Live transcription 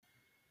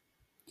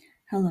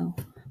Hello,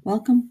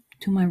 welcome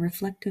to my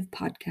reflective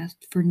podcast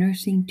for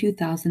Nursing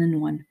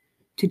 2001.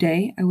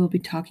 Today I will be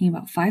talking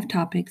about 5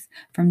 topics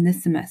from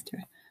this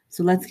semester,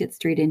 so let's get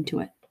straight into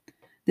it.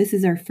 This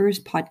is our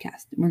first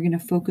podcast, and we're going to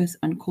focus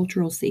on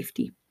cultural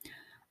safety.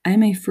 I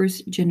am a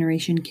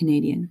first-generation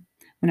Canadian.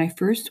 When I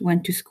first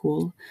went to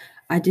school,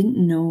 I didn't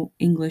know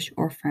English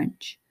or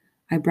French.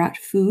 I brought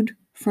food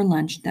for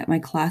lunch that my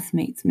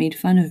classmates made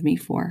fun of me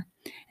for,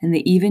 and they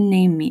even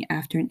named me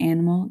after an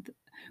animal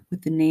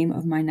with the name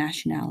of my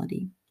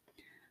nationality.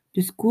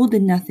 The school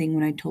did nothing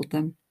when I told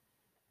them.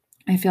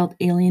 I felt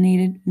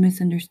alienated,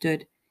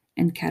 misunderstood,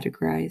 and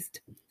categorized.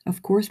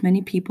 Of course,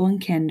 many people in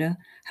Canada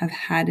have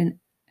had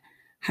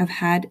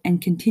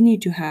and continue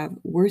to have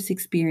worse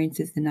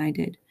experiences than I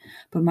did,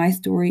 but my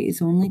story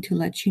is only to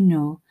let you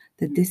know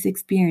that this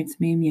experience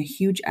made me a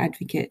huge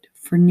advocate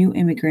for new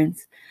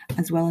immigrants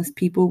as well as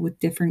people with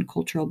different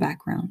cultural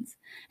backgrounds.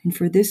 And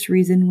for this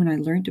reason, when I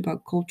learned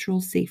about cultural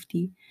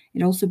safety,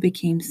 it also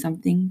became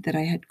something that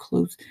I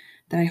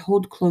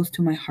hold close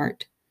to my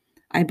heart.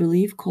 I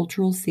believe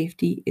cultural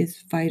safety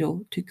is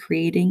vital to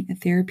creating a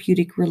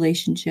therapeutic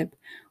relationship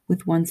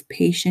with one's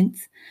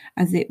patients,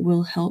 as it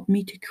will help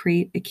me to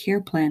create a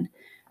care plan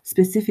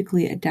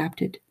specifically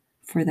adapted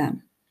for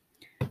them.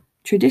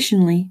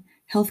 Traditionally,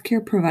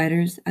 healthcare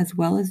providers as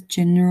well as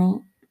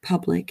general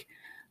public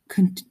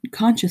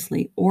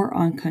consciously or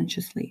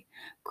unconsciously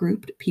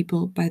grouped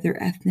people by their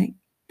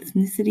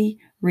ethnicity,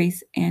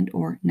 race, and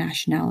or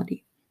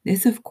nationality.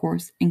 This, of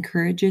course,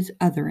 encourages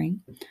othering,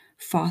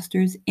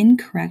 fosters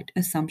incorrect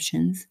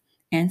assumptions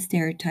and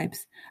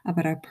stereotypes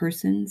about a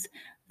person's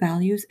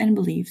values and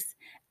beliefs,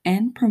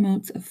 and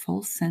promotes a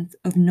false sense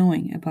of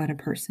knowing about a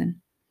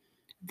person.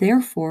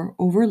 Therefore,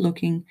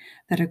 overlooking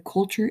that a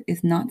culture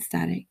is not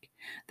static,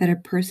 that a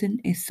person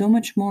is so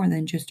much more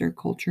than just their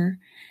culture,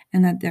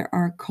 and that there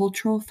are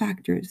cultural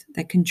factors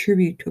that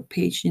contribute to a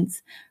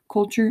patient's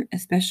culture,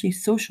 especially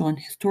social and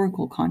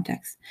historical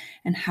context,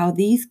 and how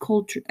these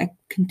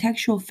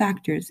contextual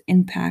factors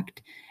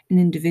impact an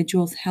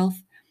individual's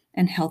health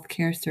and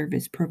healthcare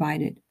service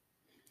provided.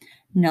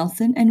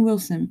 Nelson and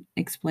Wilson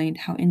explained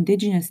how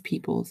Indigenous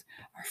peoples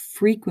are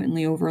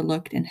frequently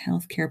overlooked in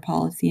healthcare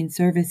policy and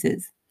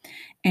services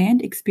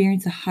and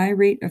experience a high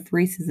rate of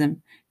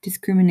racism,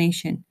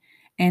 discrimination,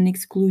 and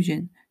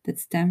exclusion that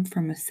stem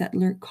from a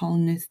settler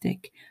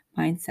colonistic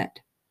mindset.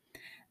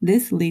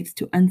 This leads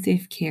to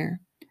unsafe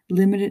care,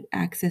 limited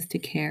access to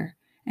care,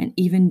 and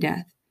even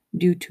death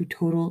due to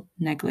total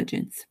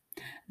negligence.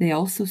 They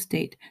also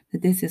state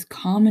that this is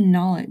common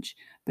knowledge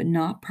but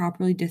not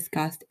properly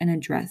discussed and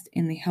addressed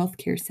in the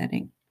healthcare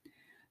setting.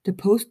 The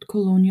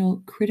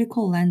post-colonial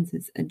critical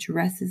lenses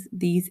addresses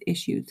these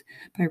issues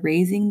by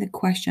raising the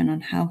question on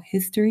how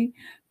history,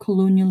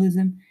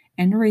 colonialism,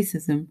 and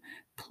racism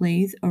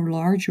plays a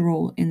large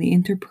role in the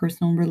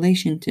interpersonal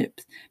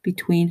relationships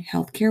between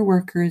healthcare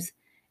workers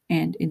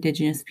and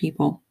Indigenous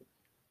people.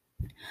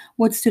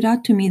 What stood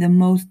out to me the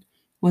most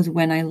was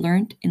when I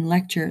learned in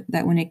lecture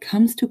that when it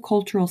comes to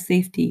cultural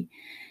safety,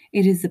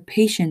 it is the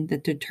patient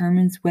that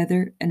determines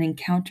whether an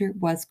encounter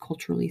was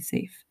culturally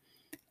safe,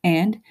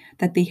 and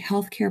that the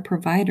healthcare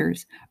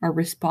providers are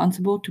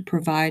responsible to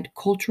provide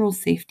cultural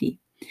safety.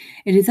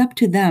 It is up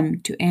to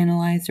them to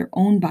analyze their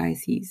own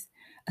biases,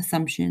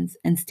 assumptions,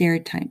 and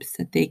stereotypes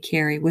that they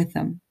carry with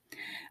them.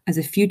 As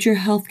a future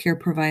healthcare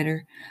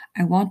provider,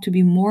 I want to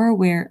be more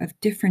aware of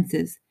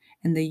differences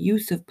in the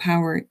use of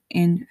power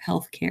in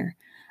healthcare,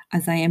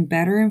 as I am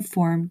better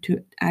informed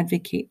to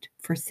advocate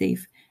for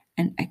safe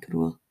and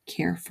equitable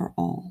care for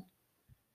all.